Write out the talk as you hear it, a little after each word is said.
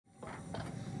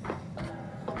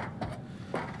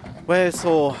Well,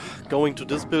 so going to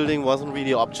this building wasn't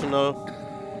really optional,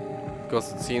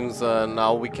 because it seems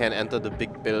now we can enter the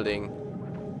big building.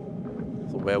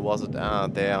 So where was it? Ah,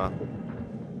 there.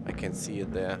 I can see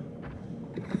it there.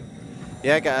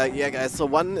 Yeah, guys. So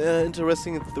one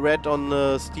interesting thread on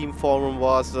the Steam forum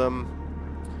was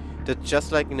that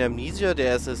just like in Amnesia,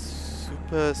 there's a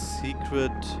super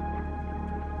secret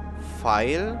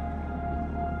file,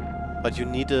 but you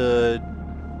need a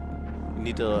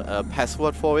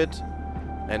password for it.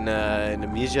 And in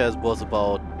Amnesia it was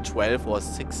about 12 or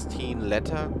 16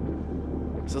 letter.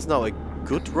 Is this now a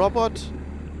good robot?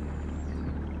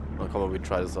 Oh, come on, we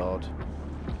try this out.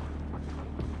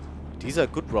 These are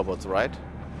good robots, right?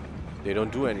 They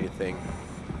don't do anything.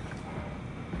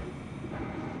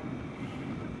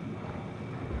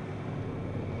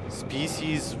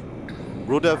 Species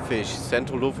rudderfish,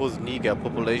 Centrolophus niger,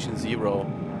 population 0.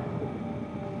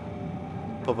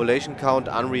 Population count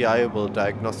unreliable,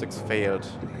 diagnostics failed.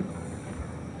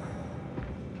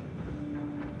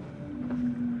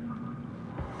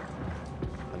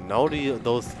 And now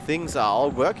those things are all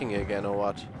working again, or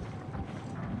what?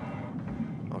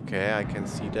 Okay, I can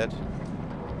see that.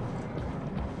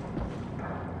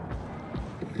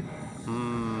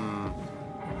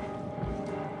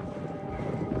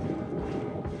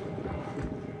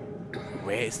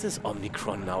 Where is this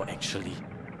Omnicron now, actually?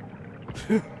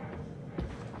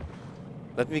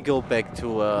 Let me go back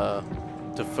to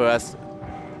the first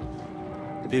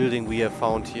building we have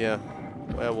found here.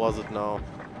 Where was it now?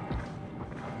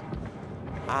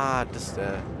 Ah, this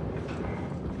there.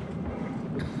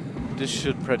 This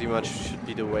should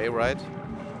be the way, right?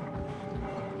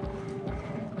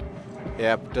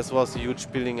 Yep, this was a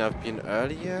huge building I've been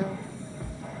earlier.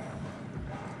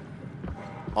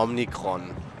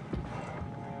 Omnicron.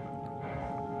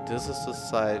 This is the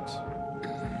site.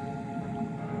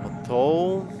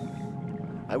 Although,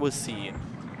 I will see.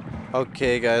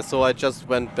 Okay, guys, so I just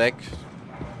went back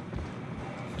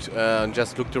and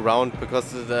just looked around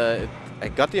because I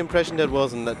got the impression that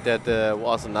was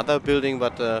another building,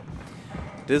 but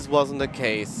this wasn't the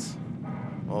case.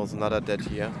 Oh, there's another dead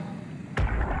here.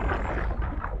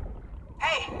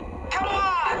 Hey, come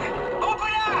on!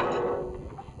 Open up!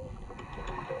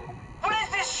 What is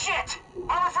this shit?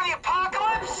 Armor for the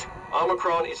apocalypse?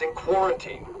 Omicron is in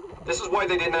quarantine. This is why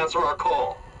they didn't answer our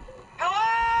call.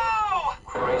 Hello!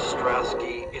 Christ,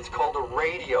 Strasky, it's called a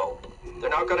radio. They're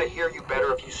not gonna hear you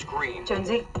better if you scream.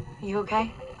 Jonesy, are you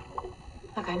okay?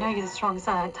 Look, I know you're the strong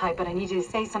silent type, but I need you to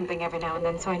say something every now and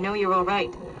then so I know you're all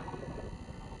right.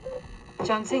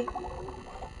 Jonesy?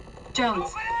 Jones.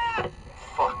 Open up!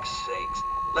 Fuck's sakes.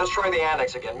 Let's try the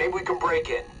annex again. Maybe we can break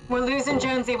in. We're losing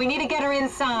Jonesy. We need to get her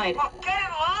inside. Well, get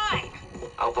in line!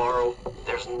 Alvaro,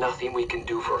 there's nothing we can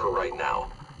do for her right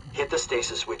now. Hit the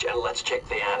stasis switch and let's check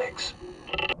the annex.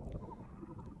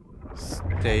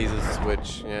 Stasis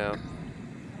switch, yeah.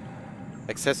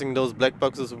 Accessing those black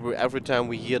boxes every time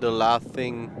we hear the last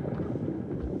thing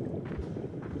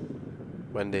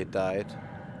when they died.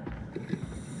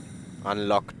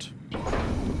 Unlocked.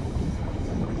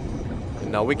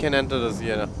 And now we can enter this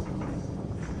here.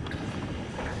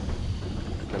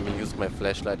 Let me use my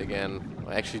flashlight again.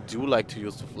 I actually do like to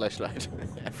use the flashlight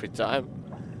every time.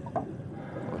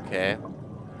 Okay.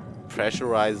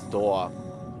 Pressurized door.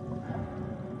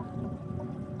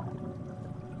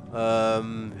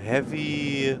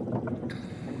 Heavy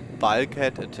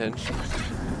bulkhead attention.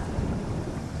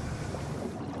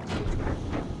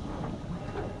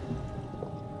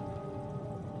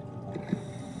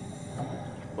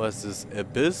 What is this?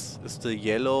 Abyss is the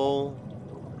yellow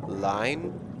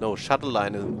line. No, shuttle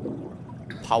line is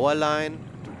power line.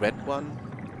 The red one.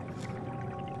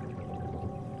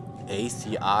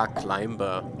 ACR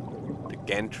climber. The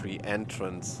gantry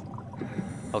entrance.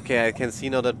 Okay, I can see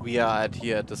now that we are at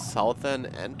the southern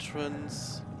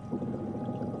entrance.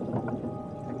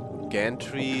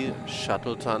 Gantry,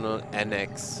 shuttle tunnel,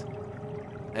 annex.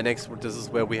 Annex, this is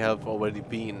where we have already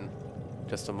been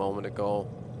just a moment ago.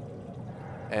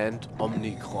 And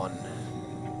Omnicron.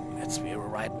 That's where we're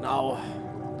right now.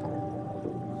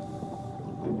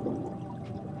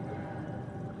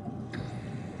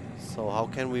 So how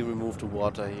can we remove the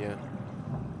water here?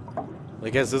 I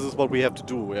guess this is what we have to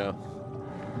do, yeah.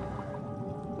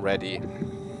 Ready.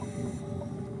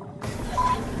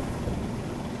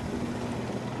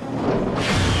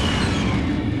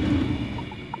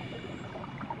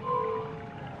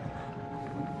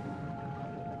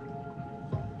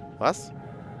 Was?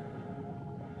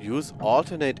 Use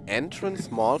alternate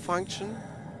entrance malfunction?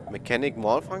 Mechanic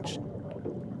malfunction?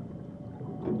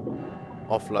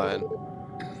 Offline.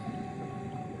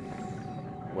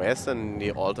 Where's then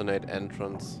the alternate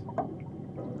entrance?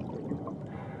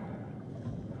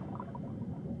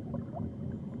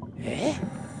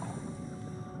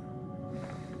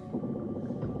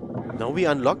 Now we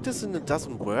unlock this and it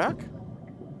doesn't work?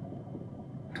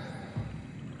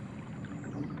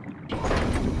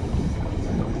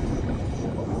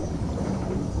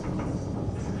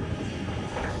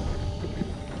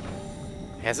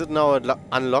 Has it now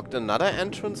unlocked another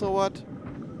entrance or what?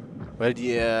 Well,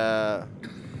 the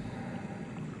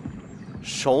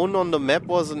shown on the map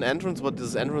was an entrance, but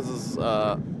this entrance is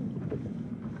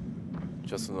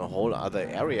just in a whole other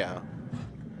area.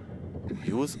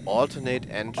 Use alternate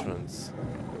entrance.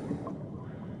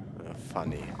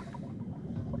 Funny.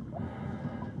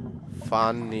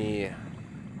 Funny.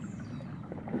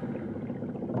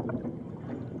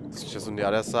 It's just on the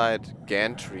other side.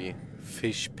 Gantry.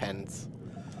 Fish pens.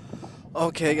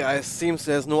 Okay, guys. Seems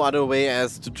there's no other way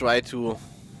as to try to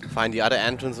find the other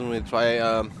entrance, and we try,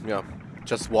 yeah,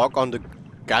 just walk on the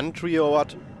gantry or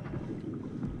what?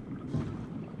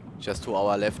 Just to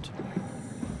our left.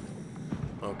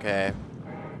 Okay.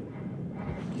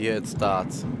 Here it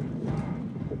starts.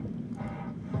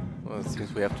 Well, it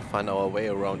seems we have to find our way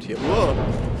around here. Whoa!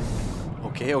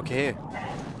 Okay, okay.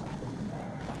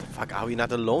 What the fuck? Are we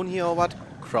not alone here or what?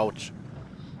 Crouch.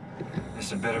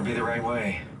 This had better be the right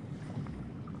way.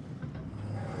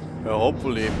 Yeah,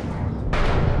 hopefully.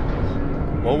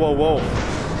 Whoa, whoa, whoa.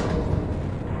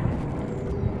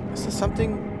 Is there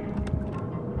something?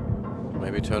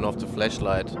 Maybe turn off the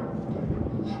flashlight.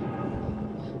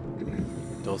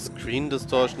 Those screen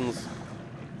distortions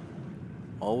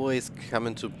always come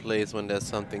into place when there's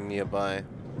something nearby.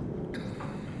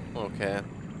 Okay.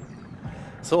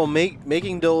 So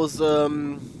making those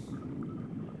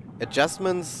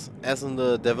adjustments as in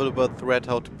the developer thread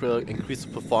how to increase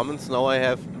the performance. Now I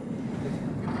have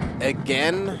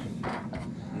again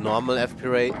normal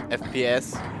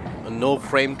FPS and no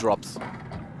frame drops.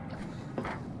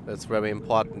 That's very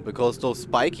important because those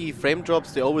spiky frame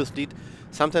drops, they always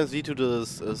sometimes lead to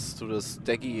this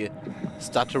staggy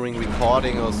stuttering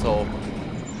recording or so.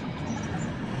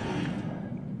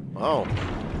 Oh,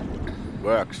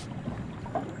 works.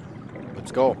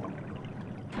 Let's go.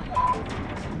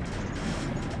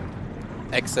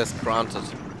 Access granted.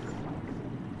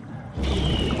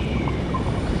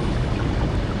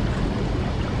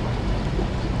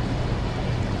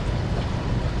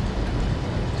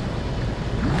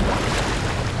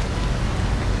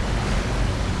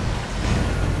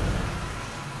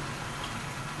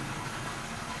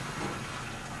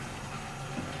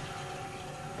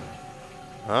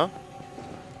 Huh?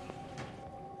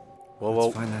 Whoa, whoa.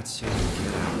 Let's find that suit and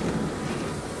get out.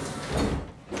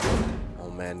 Oh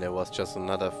man, there was just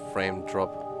another frame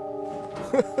drop.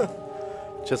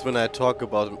 Just when I talk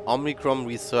about Omicron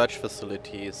research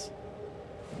facilities.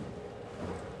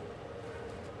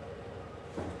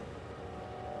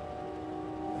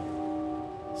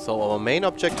 So our main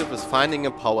objective is finding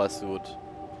a power suit.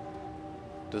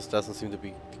 This doesn't seem to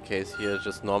be the case here,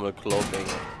 just normal clothing.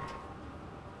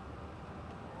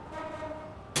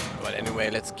 But anyway,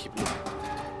 let's keep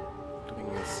looking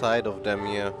inside of them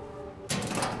here.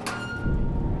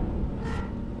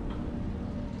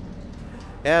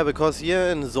 Yeah, because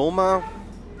here in SOMA,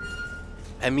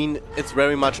 I mean, it's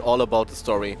very much all about the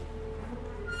story.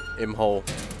 Imho.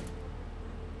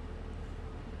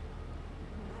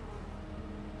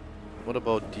 What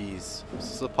about these?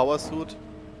 Is this a power suit?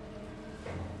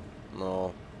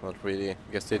 No, not really. I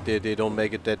guess they don't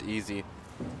make it that easy.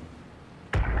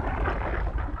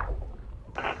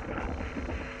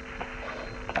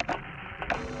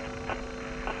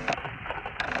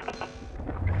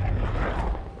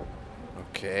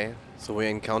 Okay, so we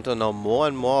encounter now more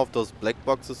and more of those black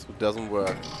boxes who doesn't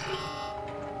work.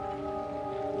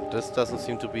 This doesn't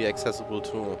seem to be accessible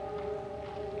too.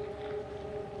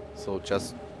 So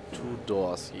just 2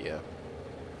 doors here.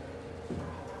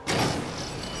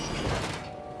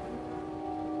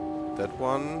 That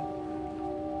one.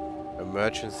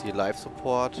 Emergency life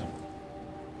support.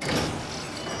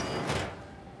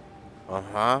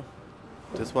 Uh-huh.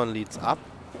 This one leads up.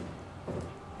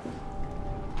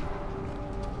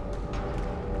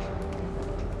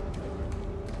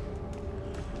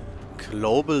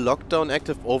 Global lockdown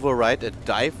active, override a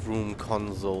dive room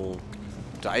console.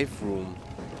 Dive room.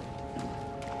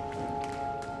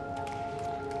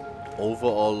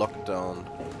 Overall lockdown.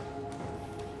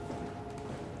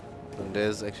 And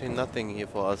there's actually nothing here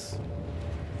for us.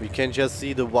 We can just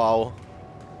see the wow.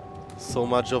 So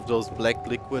much of those black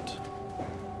liquid.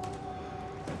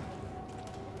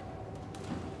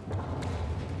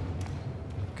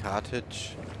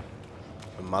 Cartridge.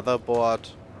 A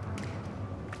motherboard.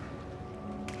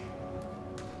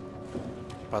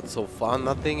 But so far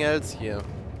nothing else here.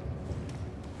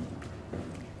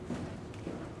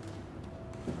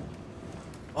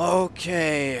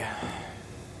 Okay.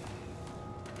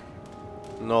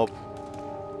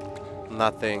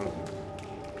 Nothing.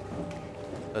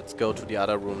 Let's go to the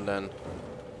other room then.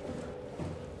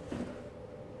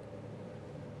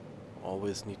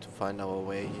 Always need to find our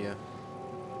way here.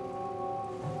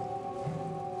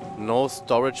 No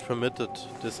storage permitted.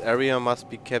 This area must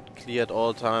be kept clear at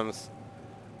all times.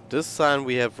 This sign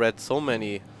we have read so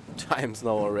many times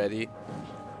now already.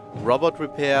 Robot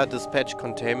repair, dispatch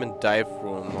containment dive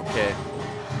room. Okay.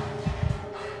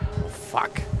 Oh,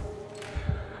 fuck.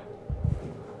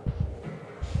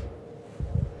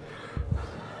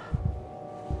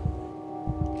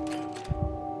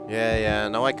 Yeah,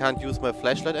 now I can't use my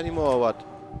flashlight anymore or what?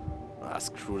 Ah,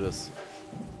 screw this.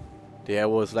 The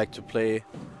arrows like to play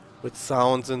with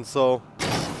sounds and so.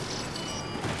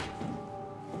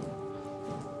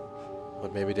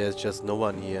 But maybe there's just no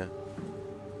one here.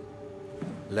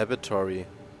 Laboratory.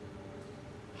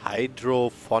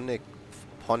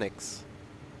 Hydrophonics.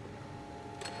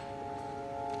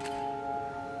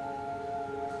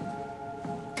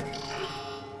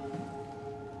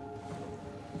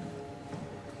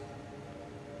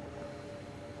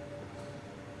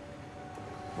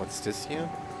 What's this here?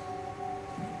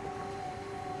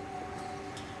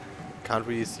 Can't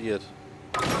really see it.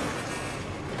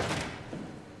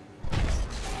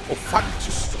 Oh fuck!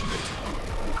 Just stop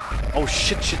it. Oh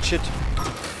shit.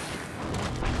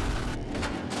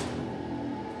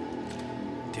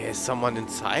 There's someone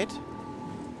inside?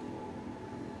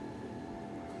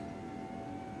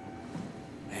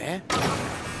 Eh?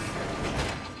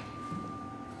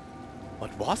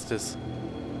 What was this?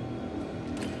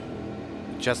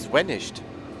 Just vanished.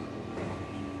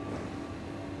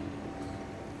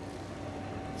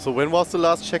 So when was the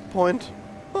last checkpoint?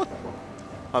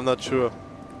 I'm not sure.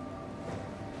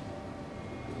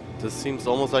 This seems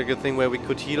almost like a thing where we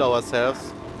could heal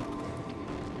ourselves.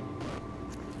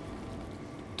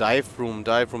 Dive room,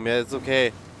 yeah, it's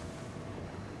okay.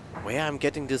 Where I'm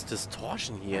getting this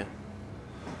distortion here?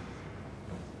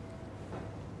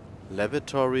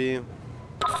 Laboratory.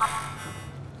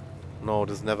 No,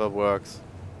 this never works.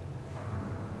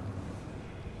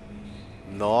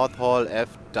 North Hall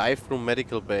F, dive room,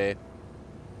 medical bay. It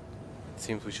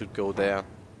seems we should go there.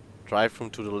 Drive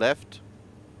room to the left.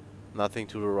 Nothing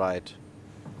to the right.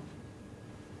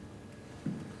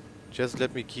 Just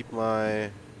let me keep my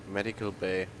medical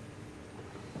bay.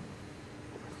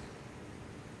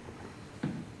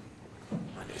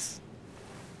 What is...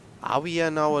 Are we here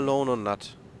now alone or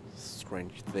not?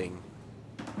 Strange thing.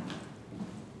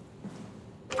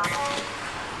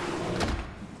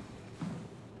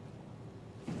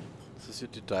 Is this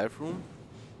the dive room?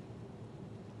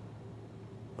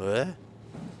 What?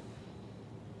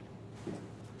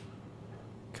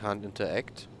 Can't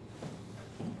interact.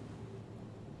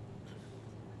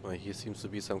 Well, here seems to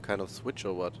be some kind of switch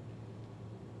or what?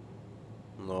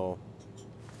 No.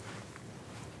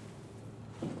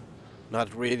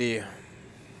 Not really.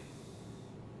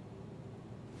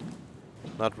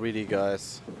 Not really,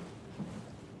 guys.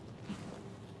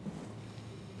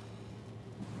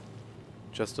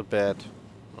 Just a bed.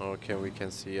 Okay, we can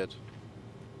see it.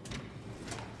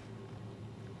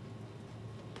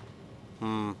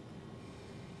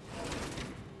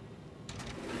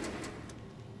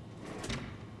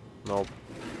 Nope.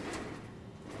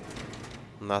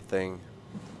 Nothing.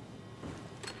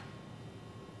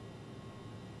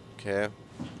 Okay.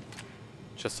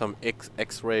 Just some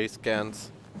X-ray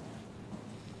scans.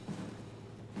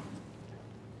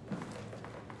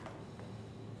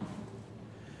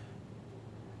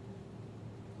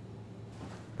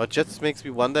 But just makes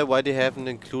me wonder why they haven't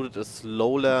included a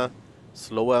slower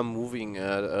moving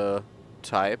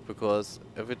type, because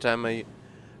every time I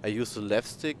use the left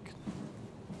stick,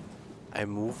 I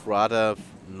move rather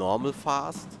normal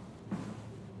fast.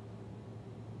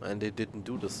 And they didn't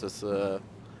do this. In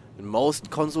most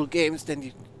console games, then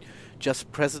you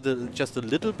just press it just a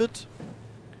little bit,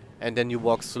 and then you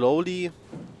walk slowly,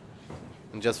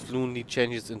 and just fluently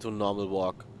changes into normal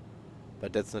walk.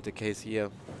 But that's not the case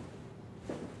here.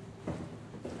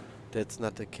 That's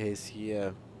not the case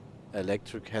here.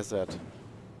 Electric hazard. Is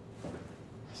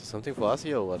there something for us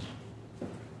here or what?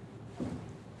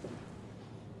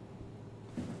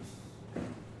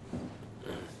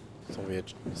 So we're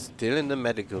still in the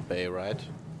medical bay, right?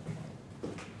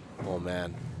 Oh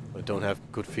man, I don't have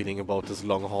a good feeling about this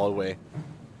long hallway.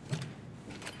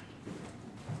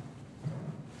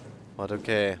 But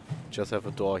okay, just have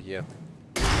a door here.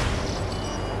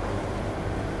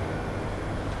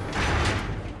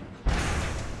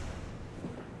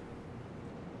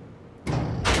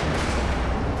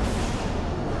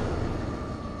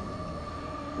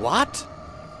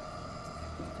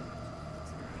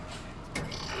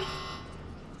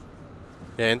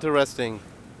 Yeah, interesting.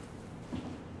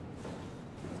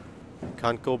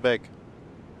 Can't go back.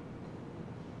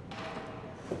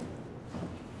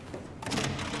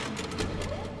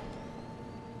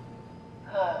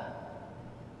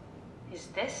 Is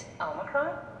this Omicron?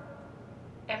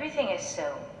 Everything is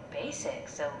so basic,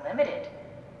 so limited.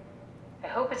 I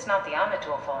hope it's not the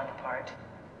Omnitool falling apart.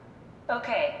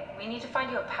 Okay, we need to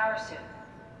find you a power suit.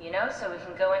 You know, so we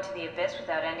can go into the abyss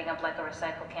without ending up like a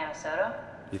recycled can of soda.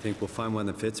 You think we'll find one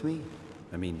that fits me?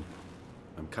 I mean,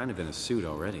 I'm kind of in a suit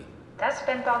already. That's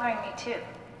been bothering me too.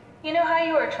 You know how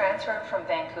you were transferred from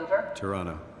Vancouver?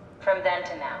 Toronto. From then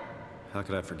to now. How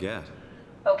could I forget?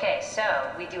 Okay,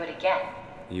 so we do it again.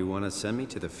 You want to send me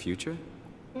to the future?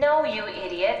 No, you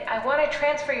idiot. I want to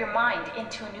transfer your mind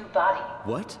into a new body.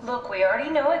 What? Look, we already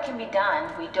know it can be done.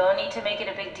 We don't need to make it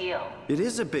a big deal. It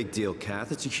is a big deal,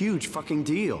 Kath. It's a huge fucking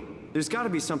deal. There's got to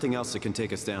be something else that can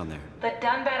take us down there. The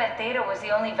Dunbat at Theta was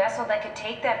the only vessel that could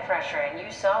take that pressure, and you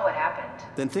saw what happened.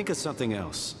 Then think of something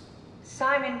else.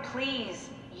 Simon, please.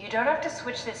 You don't have to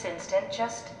switch this instant.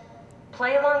 Just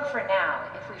play along for now.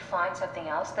 If we find something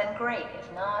else, then great. If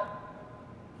not...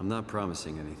 I'm not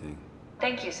promising anything.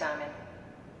 Thank you, Simon.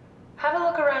 Have a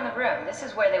look around the room. This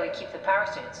is where they would keep the power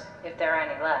suits, if there are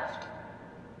any left.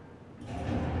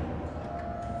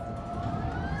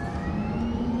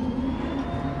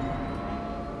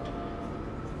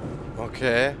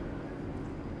 Okay.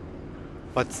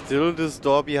 But still this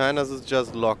door behind us is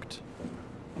just locked.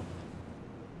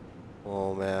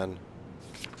 Oh man.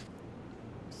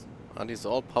 Are these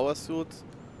all power suits?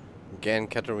 Again,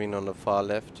 Catherine on the far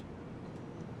left.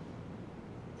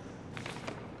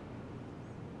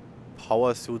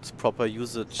 Power suits proper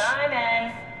usage.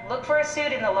 Simon! Look for a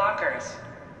suit in the lockers.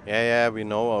 Yeah, we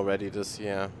know already this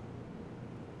year.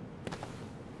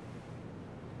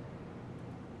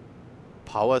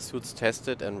 Power suits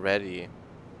tested and ready.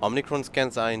 Omnicron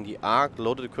scans are in the arc,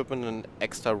 loaded equipment and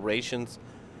extra rations.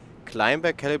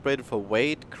 Climber calibrated for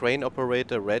weight, crane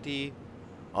operator ready.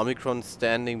 Omnicron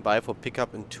standing by for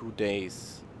pickup in 2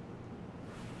 days.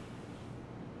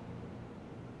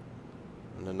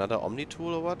 And another Omni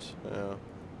tool or what? Yeah.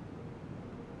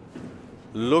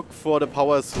 Look for the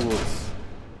power suits.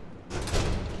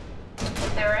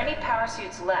 If there are any power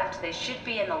suits left, they should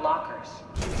be in the lockers.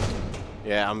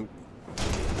 Yeah,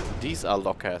 these are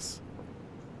lockers.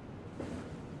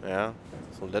 Yeah,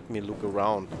 so let me look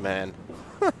around, man.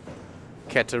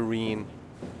 Catherine.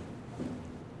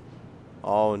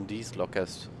 Oh, and these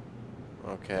lockers.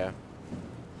 Okay.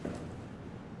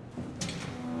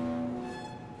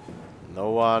 No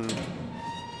one.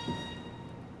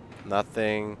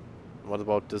 Nothing. What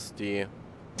about this D?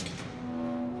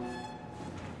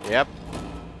 Yep.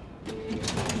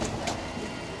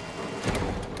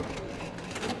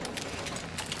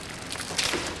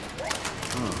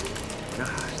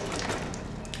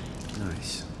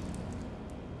 Nice.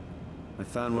 I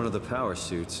found one of the power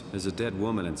suits. There's a dead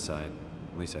woman inside.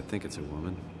 At least I think it's a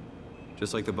woman.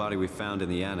 Just like the body we found in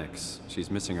the annex.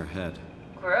 She's missing her head.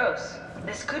 Gross.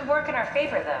 This could work in our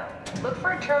favor, though. Look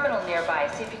for a terminal nearby,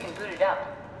 see if you can boot it up.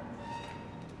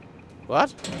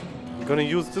 What? I'm gonna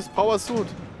use this power suit.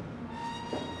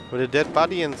 With a dead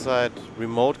body inside.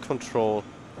 Remote control.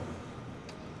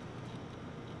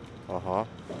 Uh-huh.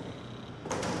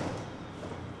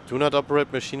 Do not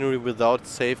operate machinery without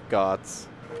safeguards.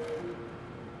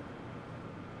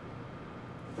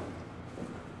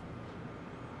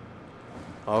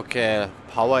 Okay,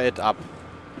 power it up.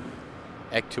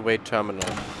 Activate terminal.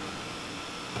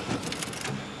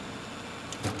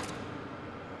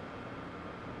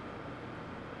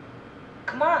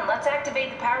 Come on, let's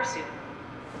activate the power suit.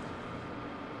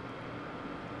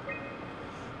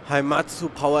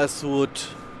 Haimatsu power suit.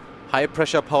 High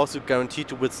pressure power suit guaranteed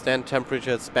to withstand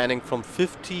temperatures spanning from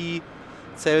 50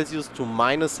 Celsius to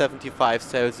minus 75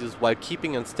 Celsius while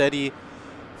keeping a steady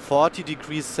 40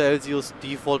 degrees Celsius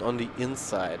default on the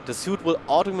inside. The suit will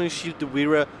automatically shield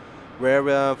the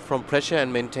wearer from pressure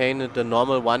and maintain the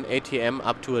normal 1 ATM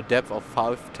up to a depth of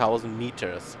 5,000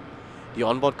 meters. The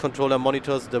onboard controller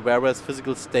monitors the wearer's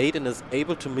physical state and is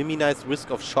able to minimize risk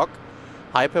of shock,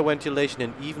 hyperventilation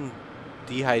and even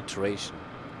dehydration.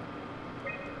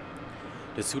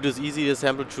 The suit is easily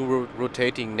assembled through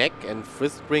rotating neck and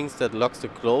wrist springs that locks the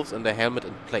gloves and the helmet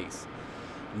in place.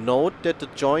 Note that the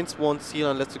joints won't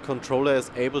seal unless the controller is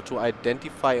able to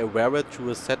identify a wearer through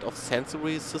a set of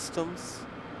sensory systems.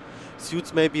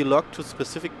 Suits may be locked to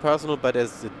specific personnel, but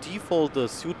as the default, the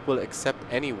suit will accept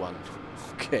anyone.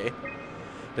 Okay.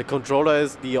 The controller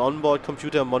is the onboard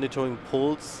computer monitoring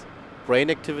pulse, brain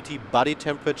activity, body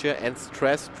temperature, and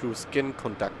stress through skin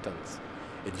conductance.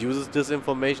 It uses this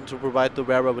information to provide the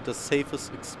wearer with the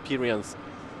safest experience.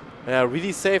 Yeah,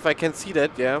 really safe, I can see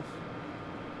that, yeah.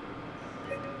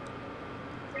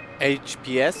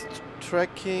 HPS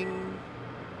tracking.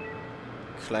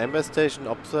 Climber station,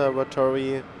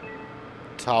 observatory,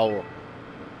 Tau.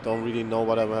 Don't really know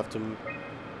what I will have to...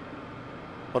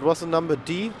 What was the number?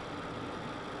 D?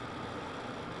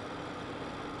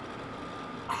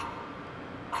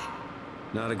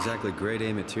 Not exactly grade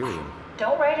A material.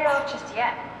 Don't write it off just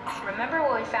yet. Remember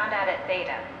what we found out at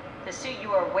Theta? The suit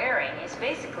you are wearing is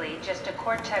basically just a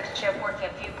Cortex chip working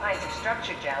a few pints of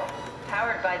structure gel,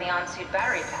 powered by the on-suit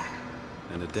battery pack.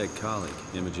 And a dead colleague,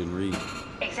 Imogen Reed.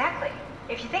 Exactly.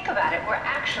 If you think about it, we're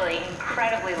actually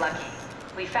incredibly lucky.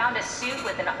 We found a suit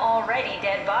with an already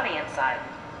dead body inside.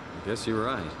 I guess you're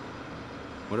right.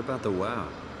 What about the WoW?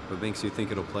 What makes you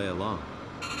think it'll play along?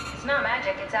 It's not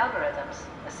magic, it's algorithms.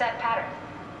 A set pattern.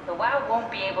 The WoW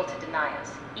won't be able to deny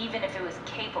us, even if it was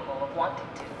capable of wanting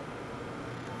to.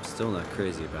 I'm still not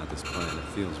crazy about this plan. It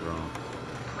feels wrong.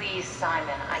 Please,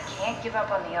 Simon, I can't give up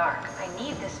on the Ark. I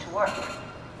need this to work.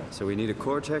 So we need a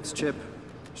Cortex chip,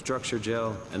 structure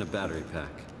gel, and a battery pack.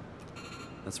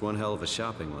 That's one hell of a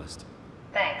shopping list.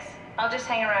 Thanks. I'll just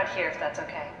hang around here if that's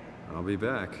okay. I'll be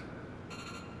back.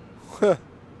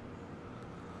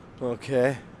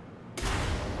 Okay.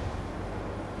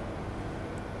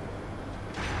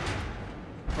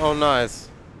 Oh, nice.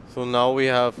 So now we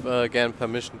have again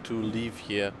permission to leave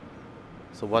here.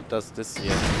 So what does this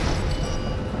here?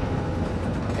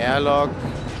 Airlock.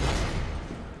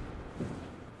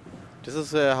 This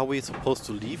is how we're supposed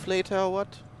to leave later or what?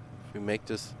 If we make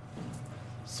this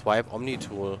swipe Omni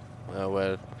tool.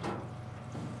 Well,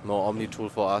 no Omni tool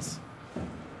for us.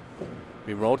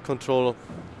 Remote control.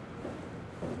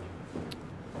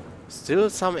 Still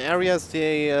some areas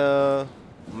they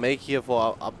make here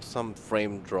for up some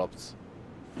frame drops.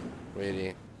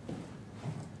 Really.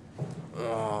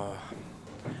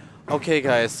 Okay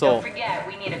guys, so... Don't forget,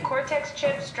 we need a Cortex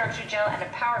chip, structure gel, and a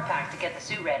power pack to get the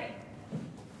suit ready.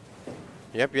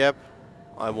 Yep.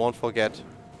 I won't forget.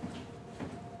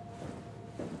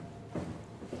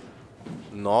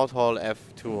 North Hall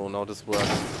F2. Now this works.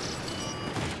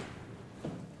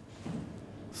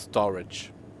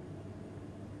 Storage.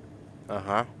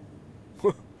 I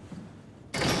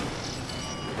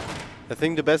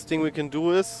think the best thing we can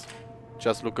do is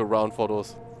just look around for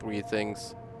those 3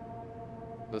 things.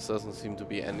 This doesn't seem to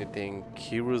be anything.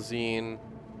 Kerosene.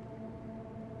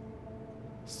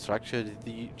 Structure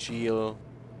the gel.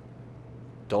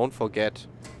 Don't forget.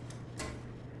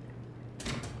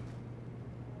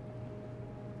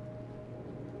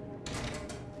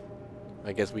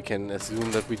 I guess we can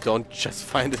assume that we don't just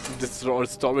find it in this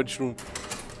storage room.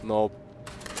 Nope.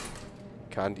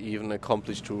 Can't even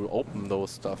accomplish to open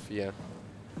those stuff here.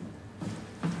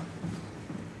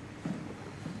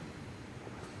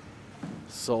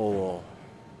 So,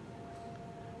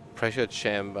 pressure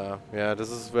chamber. Yeah,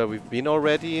 this is where we've been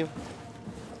already.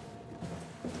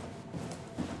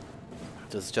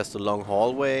 This is just a long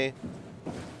hallway.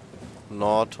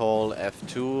 North Hall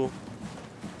F2.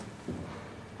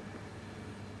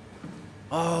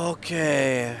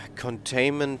 Okay,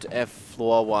 containment F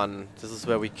floor 1. This is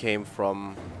where we came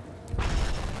from.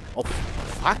 Oh,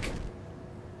 fuck!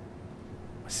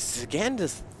 What's this again?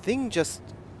 This thing just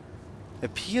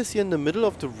appears here in the middle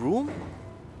of the room?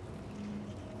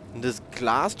 In this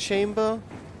glass chamber?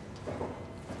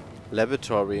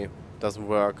 Laboratory. Doesn't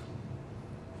work.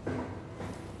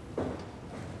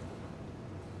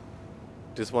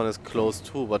 This one is closed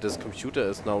too, but this computer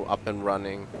is now up and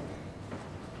running.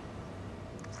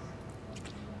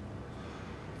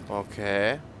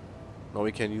 Okay. Now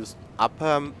we can use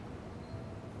upper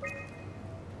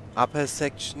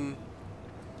section.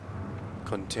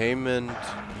 Containment.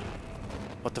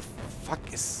 What the fuck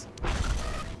is...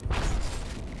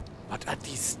 What are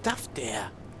these stuff there?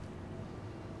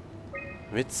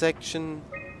 Midsection.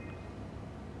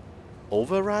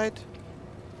 Override.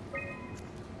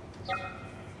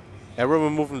 Error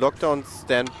remove and lockdown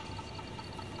stand.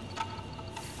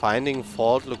 Finding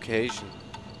fault location.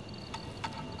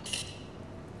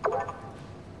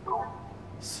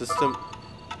 System.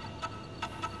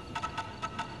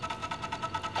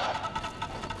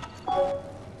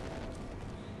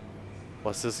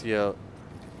 What's this here?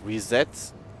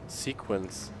 Resets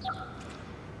sequence.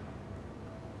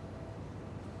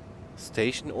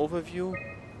 Station overview.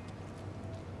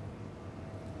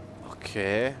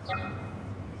 Okay.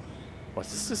 What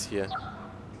is this here?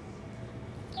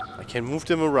 I can move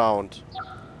them around.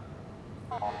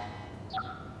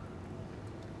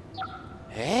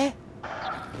 Hä?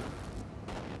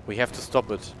 We have to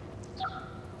stop it.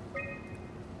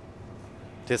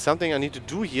 There's something I need to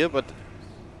do here, but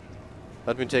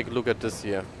let me take a look at this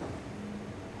here.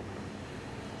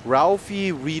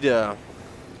 Ralphie Reader.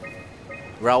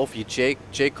 Ralphie,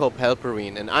 Jacob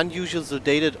Halperin. An unusual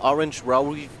sedated orange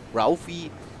Ralphie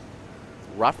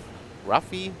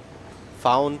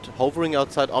found hovering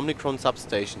outside Omnicron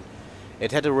substation.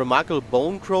 It had a remarkable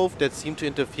bone growth that seemed to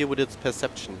interfere with its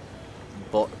perception.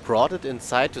 Brought it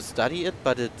inside to study it,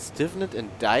 but it stiffened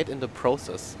and died in the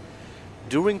process.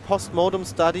 During post-mortem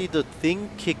study, the thing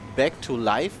kicked back to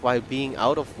life while being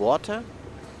out of water.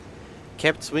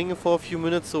 Kept swinging for a few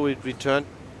minutes, so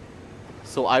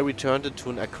I returned it to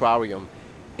an aquarium.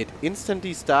 It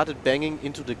instantly started banging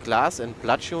into the glass and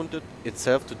bludgeoned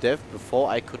itself to death before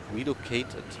I could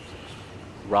relocate it.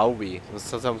 Rowley.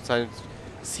 Some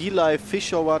sea life,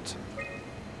 fish or what?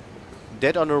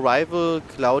 Dead on arrival,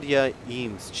 Claudia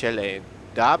Eames, Chile.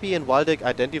 Darby and Waldeck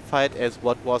identified as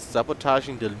what was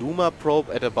sabotaging the Luma probe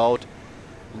at about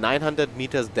 900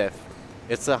 meters depth.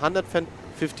 It's a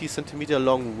 150 centimeter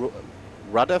long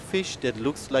rudder fish that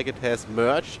looks like it has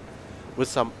merged with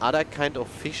some other kind of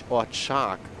fish or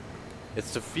shark.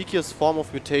 It's the freakiest form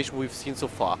of mutation we've seen so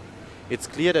far. It's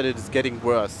clear that it is getting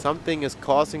worse. Something is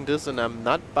causing this, and I'm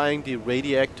not buying the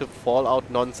radioactive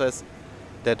fallout nonsense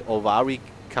that Ovari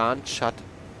can't shut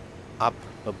up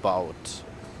about.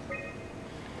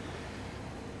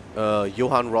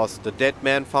 Johann Ross. The dead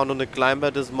man found on the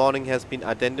climber this morning has been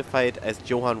identified as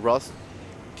Johann Ross,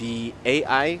 the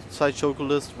AI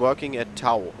psychologist working at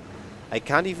Tau. I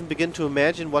can't even begin to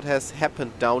imagine what has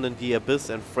happened down in the abyss,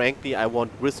 and frankly I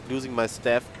won't risk losing my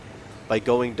staff by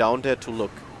going down there to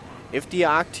look. If the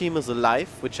ARC team is alive,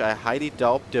 which I highly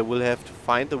doubt, they will have to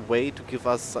find a way to give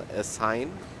us a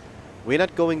sign. We're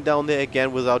not going down there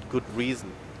again without good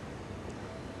reason.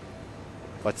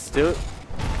 But still...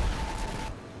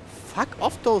 Fuck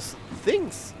off those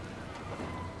things!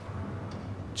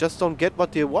 Just don't get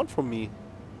what they want from me.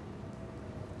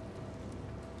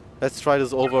 Let's try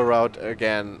this over route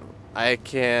again. I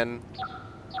can...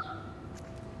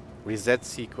 Reset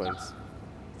sequence.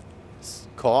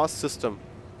 Core system.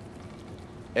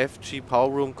 FG power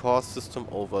room core system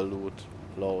overload.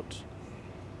 Load.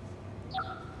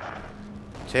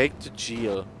 Take the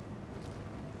Geel.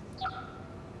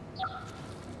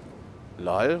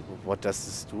 Lol, what does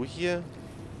this do here?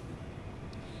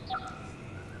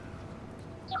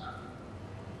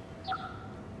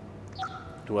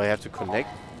 Do I have to connect?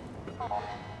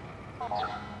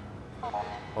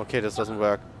 Okay, this doesn't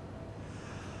work.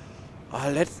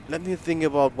 Let me think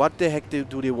about what the heck do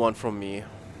they want from me.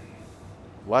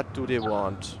 What do they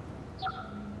want?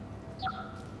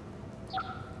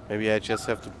 Maybe I just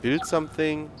have to build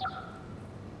something.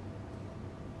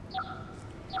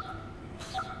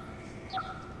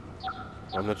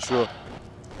 I'm not sure.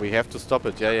 We have to stop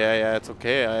it. Yeah, it's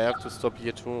okay. I have to stop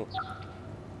here too.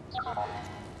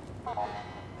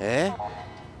 Eh?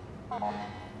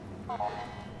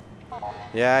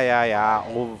 Yeah.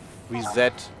 Oh,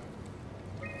 reset.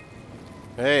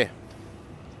 Hey.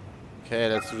 Okay,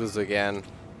 let's do this again.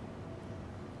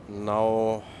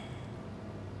 Now...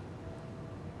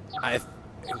 I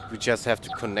think we just have to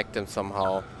connect them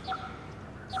somehow.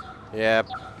 Yep.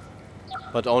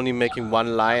 But only making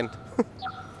one line.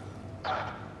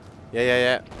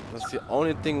 Yeah. That's the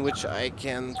only thing which I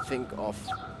can think of.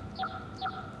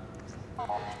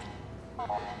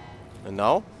 And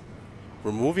now?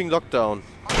 Removing lockdown.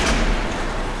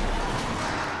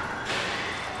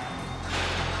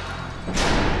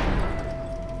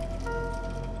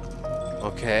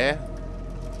 Okay.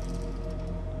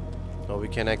 Now we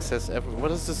can access every...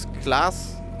 What is this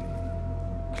classroom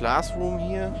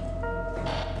here?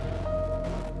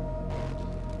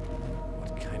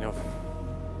 What kind of...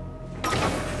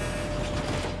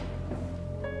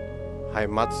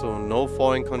 Haimatsu, no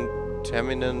foreign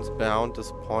contaminants beyond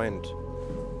this point.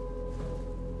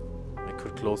 I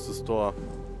could close this door.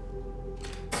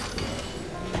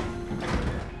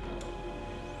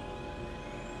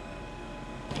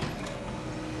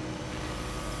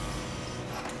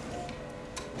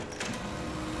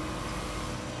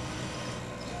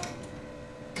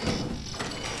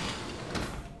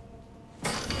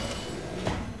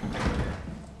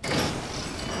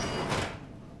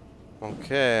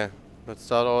 Okay, let's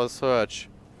start our search.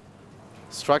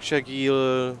 Structure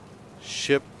Geel,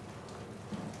 ship.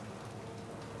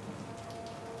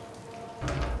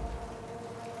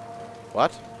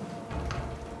 What?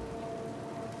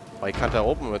 Why can't I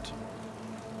open it?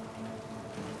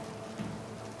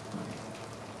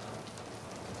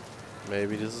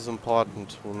 Maybe this is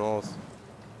important, who knows?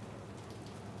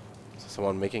 Is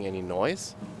someone making any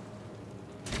noise?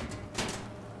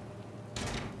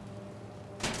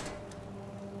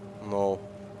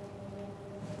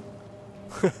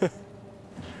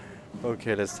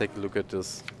 Okay, let's take a look at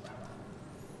this.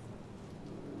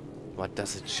 What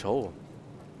does it show?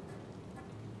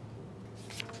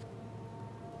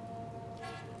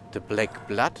 The black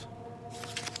blood?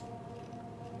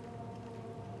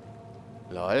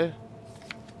 Lol.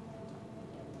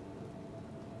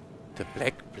 The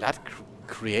black blood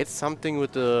creates something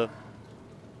with the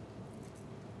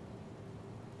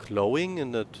glowing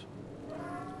in that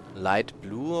light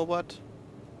blue or what?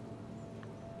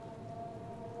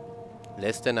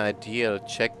 Less than ideal.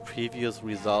 Check previous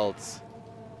results.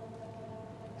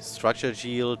 Structure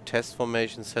yield, test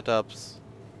formation setups.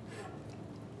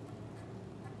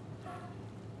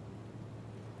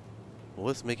 Who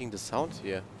is making the sounds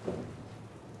here?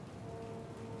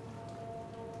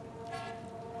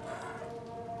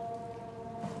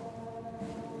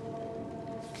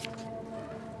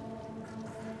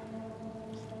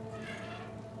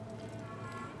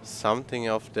 Something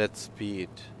of that speed.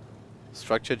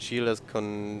 Structured shield as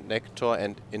connector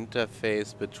and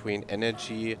interface between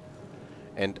energy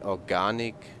and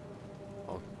organic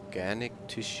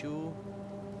tissue.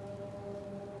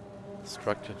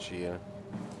 Structured shield.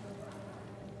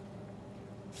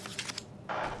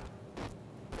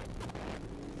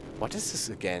 What is this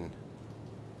again?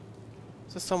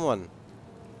 Is this someone?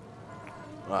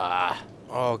 Ah,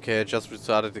 okay, I just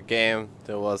restarted the game.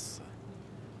 There was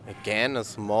again a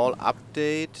small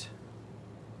update.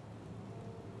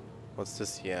 What's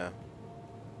this here?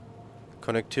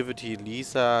 Connectivity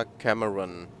Lisa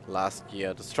Cameron last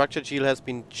year. The structured shield has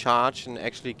been charged and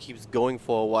actually keeps going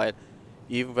for a while,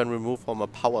 even when removed from a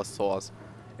power source.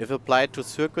 If applied to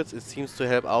circuits, it seems to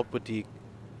help out with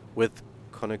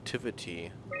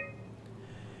connectivity.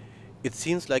 It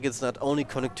seems like it's not only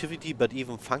connectivity but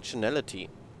even functionality.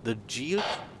 The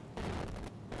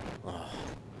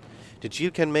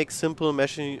shield can make simple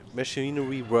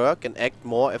machinery work and act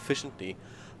more efficiently.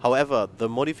 However, the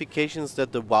modifications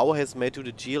that the WoW has made to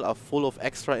the shield are full of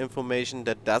extra information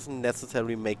that doesn't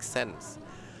necessarily make sense.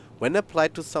 When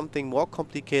applied to something more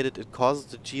complicated, it causes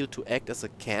the shield to act as a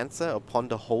cancer upon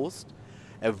the host,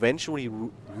 eventually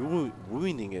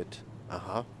ruining it.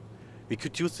 We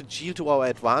could use the shield to our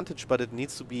advantage, but it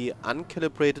needs to be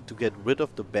uncalibrated to get rid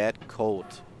of the bad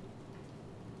code.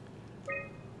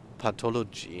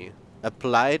 Pathology.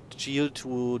 Applied shield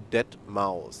to dead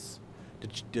mouse.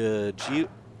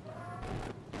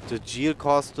 The shield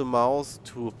caused the mouse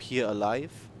to appear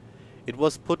alive. It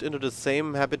was put into the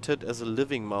same habitat as a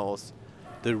living mouse.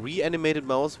 The reanimated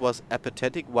mouse was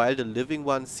apathetic while the living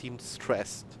one seemed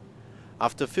stressed.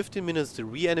 After 15 minutes, the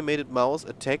reanimated mouse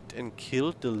attacked and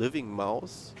killed the living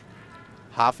mouse.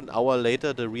 Half an hour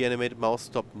later, the reanimated mouse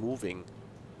stopped moving.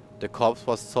 The corpse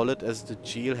was solid as the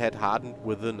shield had hardened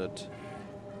within it.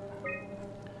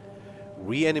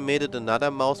 Reanimated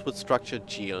another mouse with structured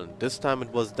shield. This time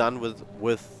it was done with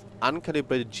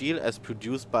uncalibrated shield as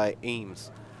produced by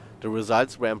Ames. The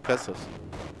results were impressive.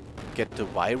 Get the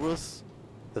virus?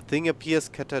 The thing appears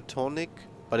catatonic,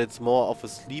 but it's more of a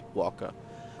sleepwalker.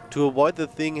 To avoid the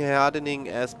thing hardening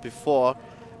as before,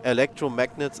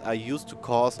 electromagnets are used to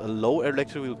cause a low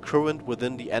electrical current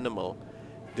within the animal.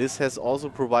 This has also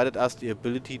provided us the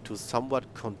ability to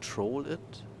somewhat control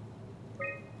it.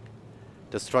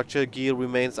 The structure gear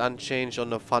remains unchanged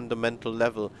on a fundamental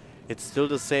level. It's still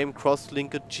the same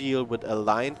cross-linked shield with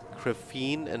aligned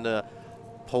graphene and a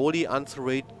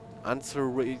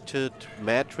polyunsaturated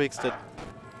matrix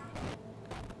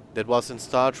that was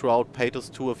installed throughout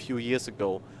PATHOS-II a few years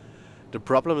ago. The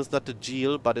problem is not the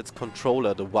shield, but its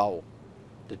controller, the WoW.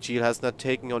 The shield has not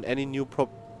taken on any new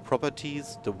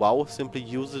properties. The WoW simply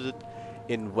uses it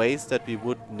in ways that we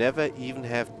would never even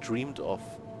have dreamed of.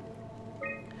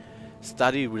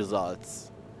 Study results.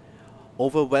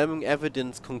 Overwhelming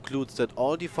evidence concludes that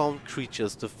all deformed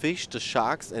creatures, the fish, the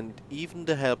sharks, and even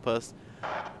the helpers,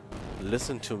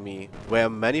 listen to me, were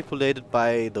manipulated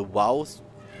by the WoWs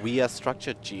via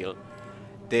structured shield.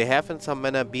 They have in some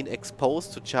manner been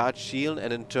exposed to charged shield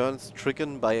and in turn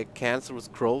stricken by a cancerous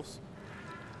growth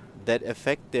that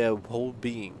affect their whole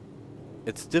being.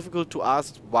 It's difficult to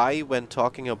ask why when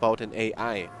talking about an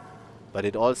AI, but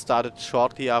it all started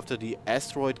shortly after the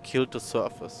asteroid killed the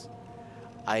surface.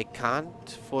 I can't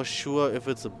for sure if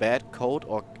it's a bad code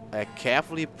or a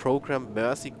carefully programmed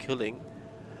mercy killing,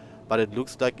 but it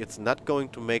looks like it's not going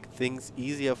to make things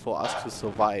easier for us to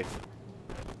survive.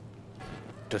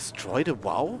 Destroy the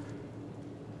WoW?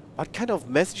 What kind of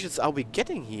messages are we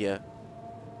getting here?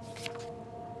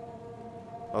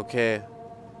 Okay.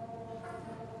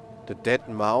 The dead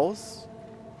mouse.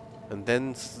 And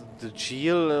then the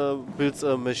shield builds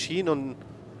a machine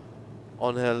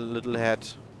on her little head.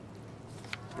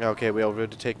 Yeah, okay, we are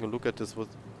already taking a look at this.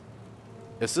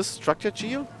 Is this structure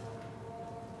gel?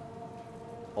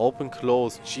 Open,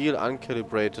 close, gel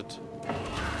uncalibrated.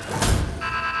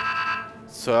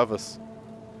 Service.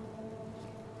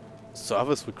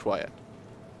 Service required.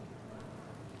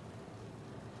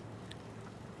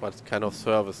 What kind of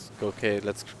service? Okay,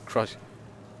 let's crush.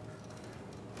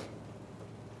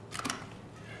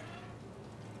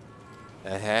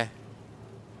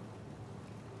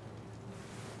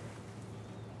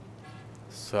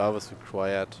 Service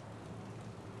required.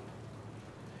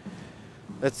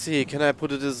 Let's see, can I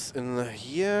put it in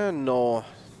here? No.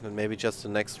 Then maybe just the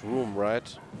next room,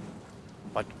 right?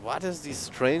 But what is these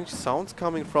strange sounds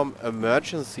coming from?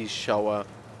 Emergency shower.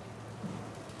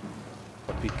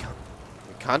 But we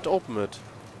can't open it.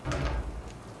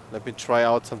 Let me try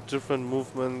out some different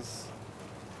movements.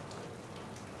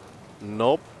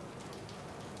 Nope.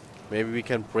 Maybe we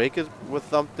can break it with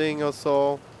something or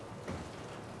so.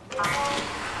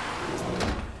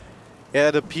 Yeah,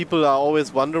 the people are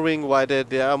always wondering why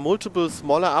there are multiple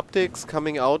smaller updates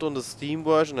coming out on the Steam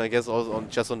version. I guess also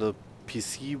just on the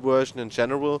PC version in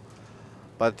general.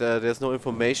 But there's no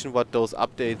information what those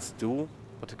updates do.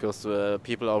 Because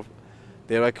people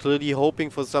are clearly hoping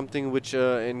for something which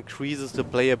increases the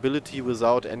playability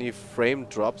without any frame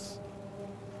drops.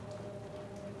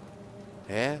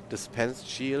 Yeah, dispense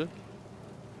shield.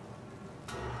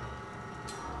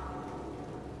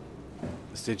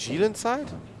 Is there gel inside?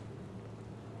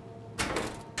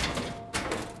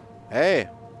 Hey!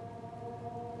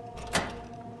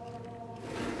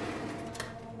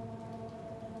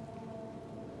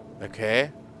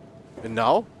 Okay. And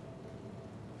now?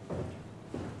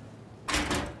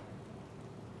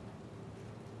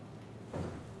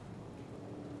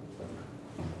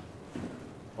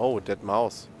 Oh, dead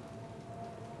mouse.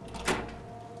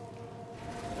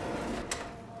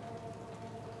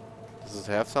 Does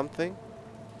it have something?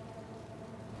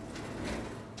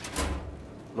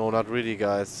 No, not really,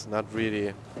 guys. Not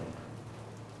really.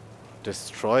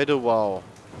 Destroy the WoW.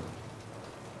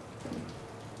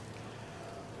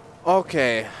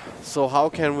 Okay. So how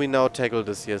can we now tackle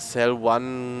this here? Sell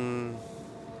one...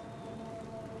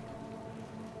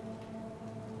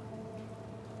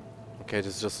 Okay,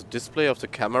 this is just a display of the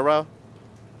camera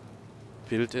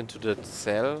built into the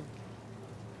cell.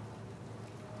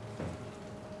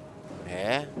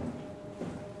 Eh?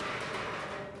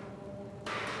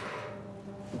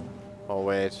 Oh,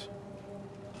 wait.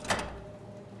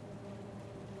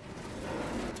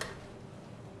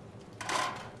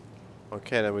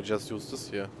 Okay, then we just use this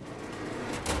here.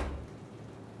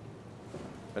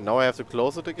 And now I have to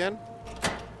close it again?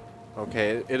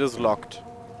 Okay, it is locked.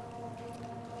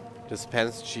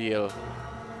 Dispense gel.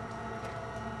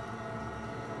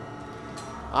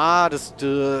 Ah,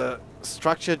 the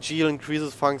structure gel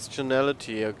increases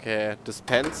functionality. Okay,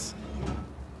 dispense.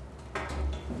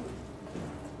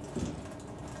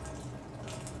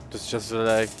 This just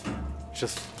like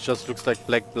just looks like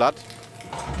black blood.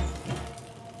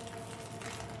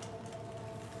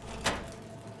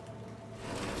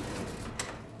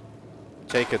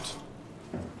 Take it.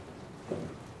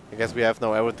 I guess we have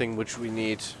now everything which we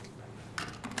need.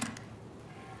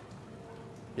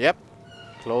 Yep.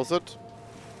 Close it.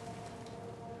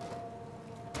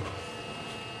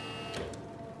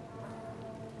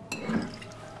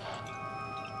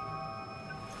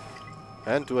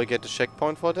 And do I get a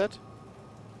checkpoint for that?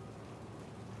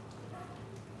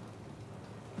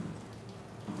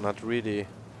 Not really.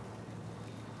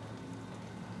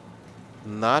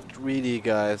 Not really,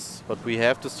 guys. But we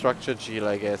have the structure gel,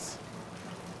 I guess.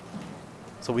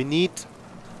 So we need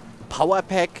power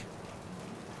pack.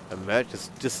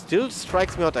 This still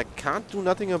strikes me out. I can't do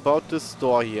nothing about this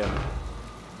door here.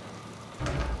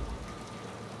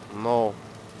 No.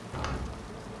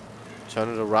 Turn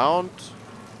it around.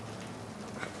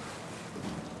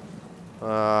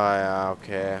 Ah, yeah,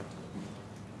 okay.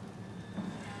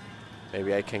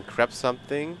 Maybe I can grab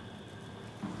something.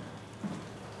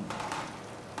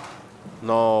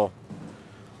 No.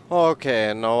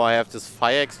 Okay, now I have this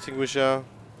fire extinguisher.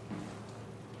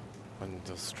 And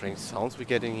those strange sounds we're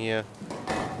getting here.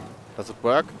 Does it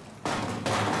work?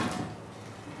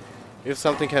 If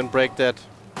something can break that.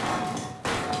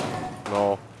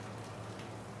 No.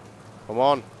 Come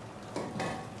on.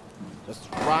 Just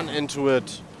run into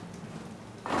it.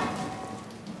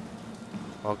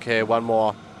 Okay, one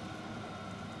more.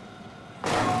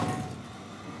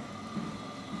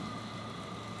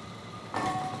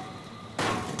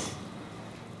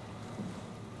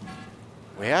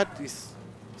 Where are these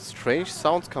strange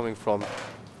sounds coming from?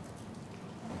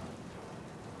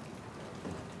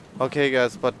 Okay,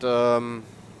 guys, but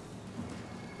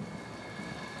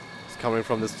coming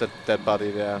from this dead body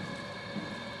there.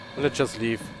 Let's just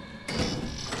leave.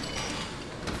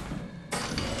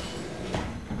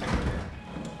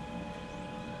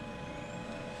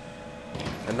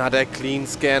 Another clean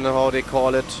scan, how they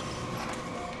call it.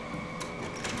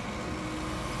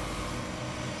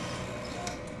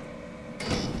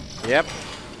 Yep.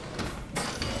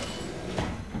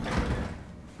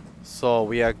 So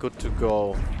we are good to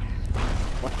go.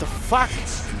 What the fuck?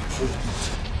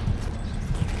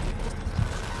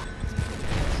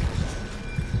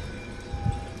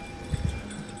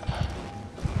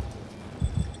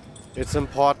 It's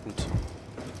important.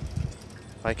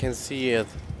 I can see it.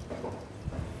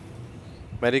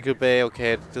 Medical bay,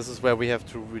 okay, this is where we have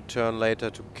to return later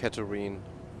to Katerine.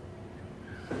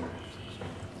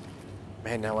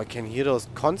 Man, now I can hear those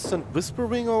constant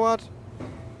whispering or what?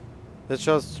 Let's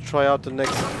just try out the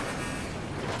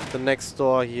next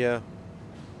door here.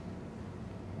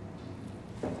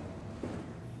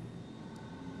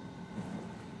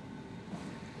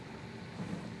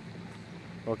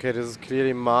 Okay, this is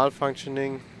clearly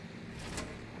malfunctioning.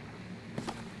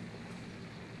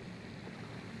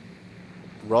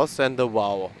 Ross and the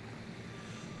WoW.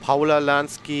 Paula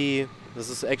Lansky, this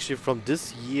is actually from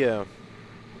this year.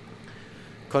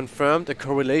 Confirmed a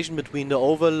correlation between the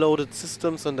overloaded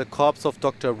systems and the corpse of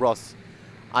Dr. Ross.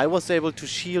 I was able to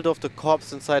shield off the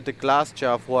corpse inside the glass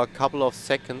jar for a couple of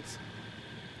seconds.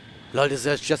 Lol, this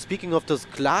is just speaking of this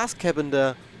glass cabin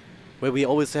there, where we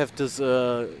always have this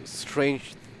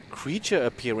strange creature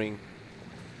appearing.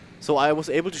 So I was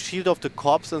able to shield off the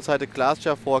corpse inside the glass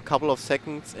jar for a couple of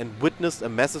seconds and witnessed a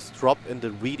massive drop in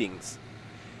the readings.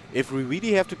 If we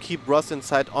really have to keep Ross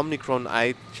inside Omnicron,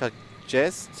 I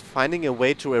suggest finding a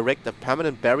way to erect a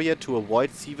permanent barrier to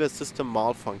avoid severe system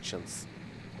malfunctions.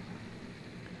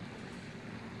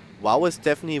 WoW is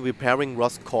definitely repairing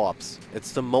Ross' corpse.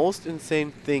 It's the most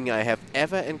insane thing I have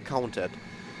ever encountered.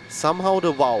 Somehow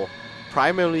the WoW,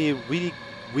 primarily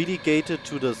relegated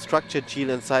to the structure gel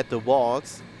inside the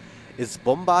walls, is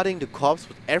bombarding the corpse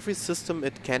with every system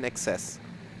it can access.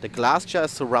 The glass jar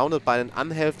is surrounded by an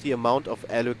unhealthy amount of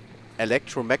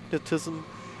electromagnetism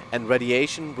and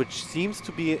radiation, which seems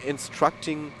to be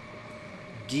instructing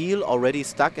Gil already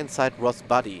stuck inside Ross'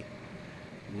 body.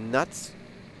 Not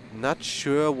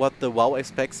sure what the WoW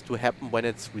expects to happen when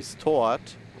it's restored,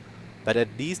 but at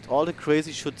least all the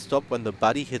crazy should stop when the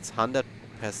body hits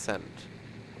 100%.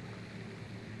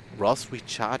 Ross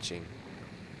recharging.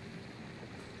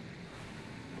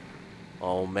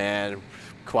 Oh man,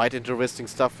 quite interesting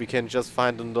stuff we can just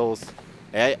find in those.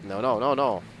 Hey,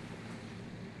 no.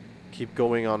 Keep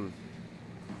going on.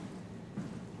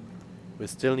 We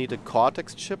still need a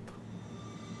Cortex chip.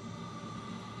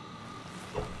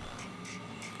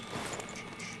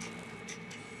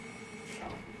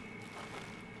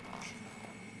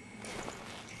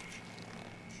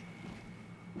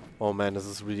 Oh man, this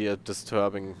is really a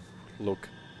disturbing look.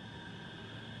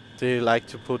 They like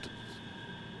to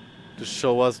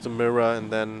show us the mirror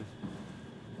and then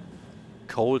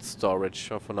cold storage.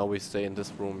 So for now we stay in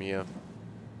this room here.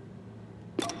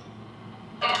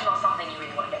 It's not something you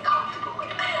really want to get comfortable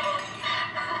with.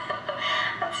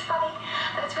 That's funny.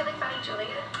 That's really funny,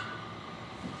 Julia.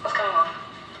 What's going on?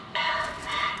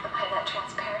 Am I that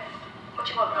transparent? What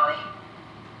do you want, Molly?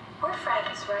 We're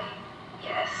friends, right?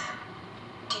 Yes.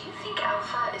 Do you think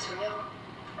Alpha is real?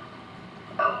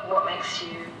 What makes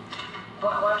you...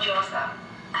 Why would you ask that?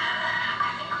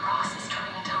 I think Ross is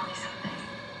trying to tell me something.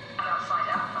 Outside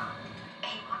Alpha.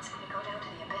 He wants me to go down to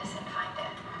the abyss and find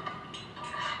it.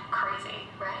 Crazy,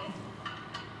 right?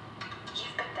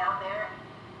 You've been down there.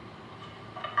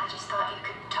 I just thought you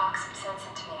could talk some sense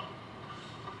into me.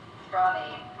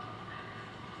 Ronnie,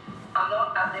 I'm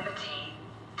not at liberty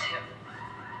to...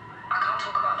 I can't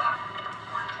talk about that.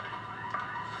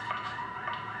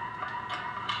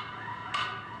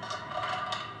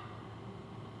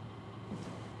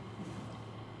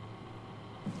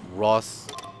 Ross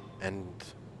and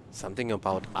something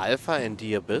about Alpha and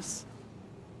the Abyss.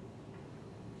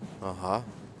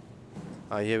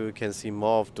 Here we can see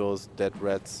more of those dead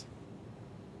rats.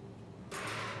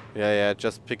 Yeah,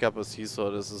 just pick up a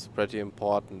seesaw, this is pretty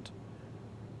important.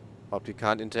 But we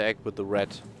can't interact with the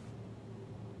rat.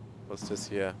 What's this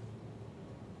here?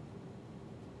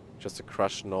 Just a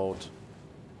crush note.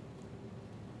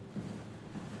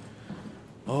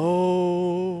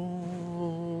 Oh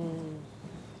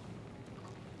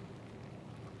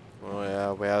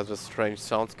yeah, where are the strange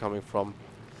sounds coming from?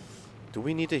 Do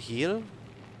we need a heal?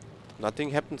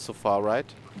 Nothing happened so far, right?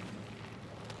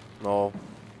 No.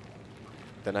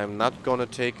 Then I'm not gonna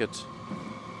take it.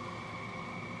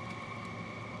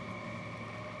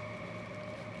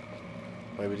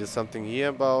 Maybe there's something here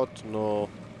about... No.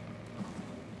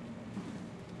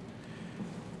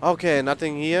 Okay,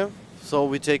 nothing here. So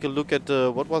we take a look at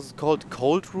the... What was it called?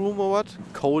 Cold room or what?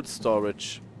 Cold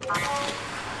storage.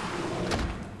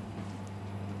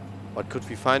 What could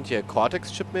we find here?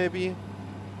 Cortex chip maybe?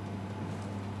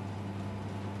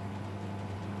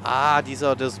 Ah, these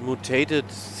are this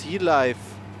mutated sea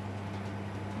life.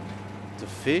 The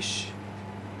fish.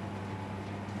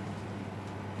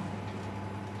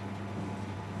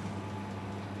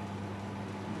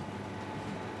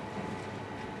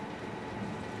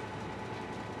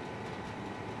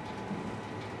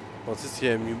 What's this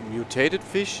here? Mutated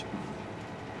fish?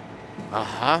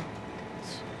 Aha.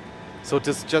 So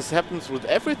this just happens with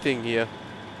everything here.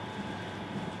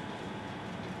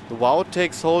 The WoW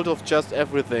takes hold of just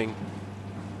everything.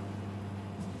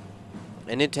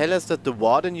 And it tells us that the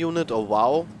Warden unit or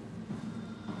WoW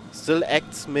still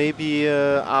acts maybe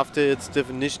after its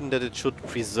definition that it should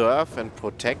preserve and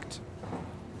protect.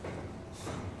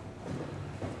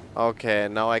 Okay,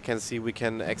 now I can see we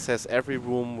can access every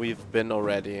room we've been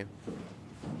already.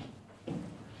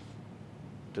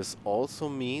 This also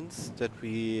means that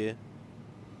we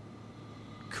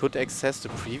could access the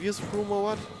previous room or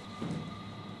what?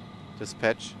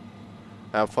 Dispatch.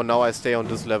 For now I stay on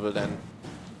this level then.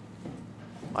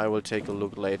 I will take a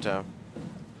look later.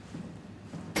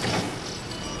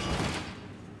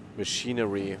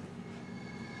 Machinery.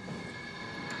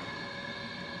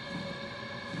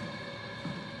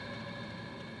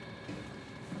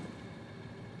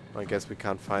 I guess we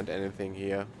can't find anything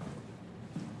here.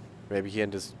 Maybe here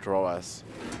in this drawers.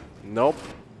 Nope.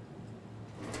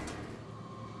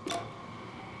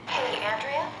 Hey,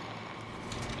 Andrea?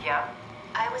 Yeah?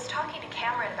 I was talking to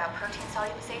Cameron about protein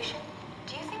solubilization.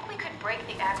 Do you think we could break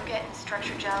the aggregate and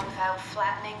structure gel without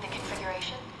flattening the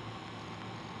configuration?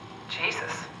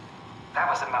 Jesus. That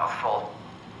was a mouthful.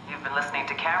 You've been listening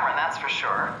to Cameron, that's for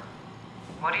sure.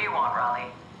 What do you want, Raleigh?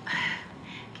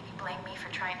 Can you blame me for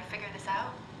trying to figure this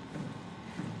out?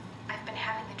 I've been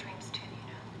having the dreams too, you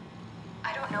know.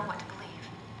 I don't know what to believe.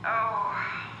 Oh,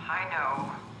 I know.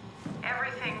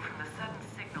 Everything from the sudden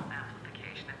signal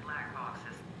amplification in black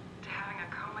boxes to having a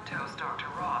comatose Dr.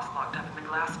 Ross locked up in the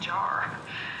glass jar.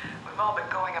 We've all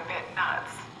been going a bit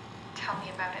nuts. Tell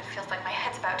me about it. Feels like my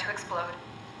head's about to explode.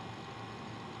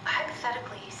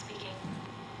 Hypothetically speaking,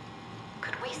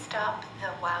 could we stop the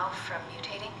WoW from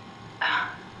mutating?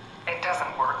 It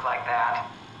doesn't work like that.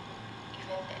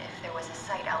 Even if there was a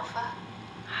Site Alpha?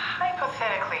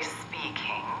 Hypothetically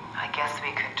speaking, I guess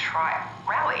we could try.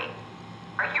 Raleigh,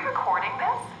 are you recording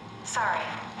this? Sorry.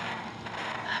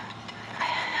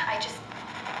 I just...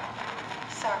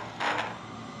 Sorry.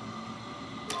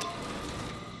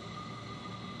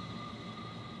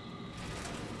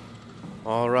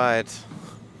 Alright.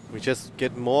 We just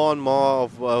get more and more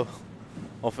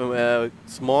of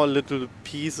small little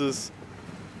pieces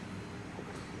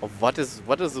of what is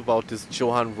about this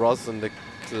Johann Ross and the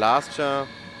glass jar.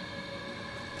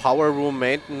 Power room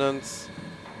maintenance.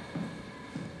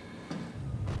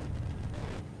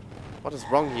 What is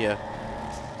wrong here?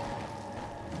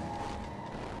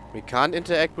 We can't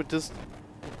interact with this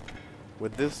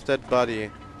dead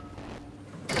body.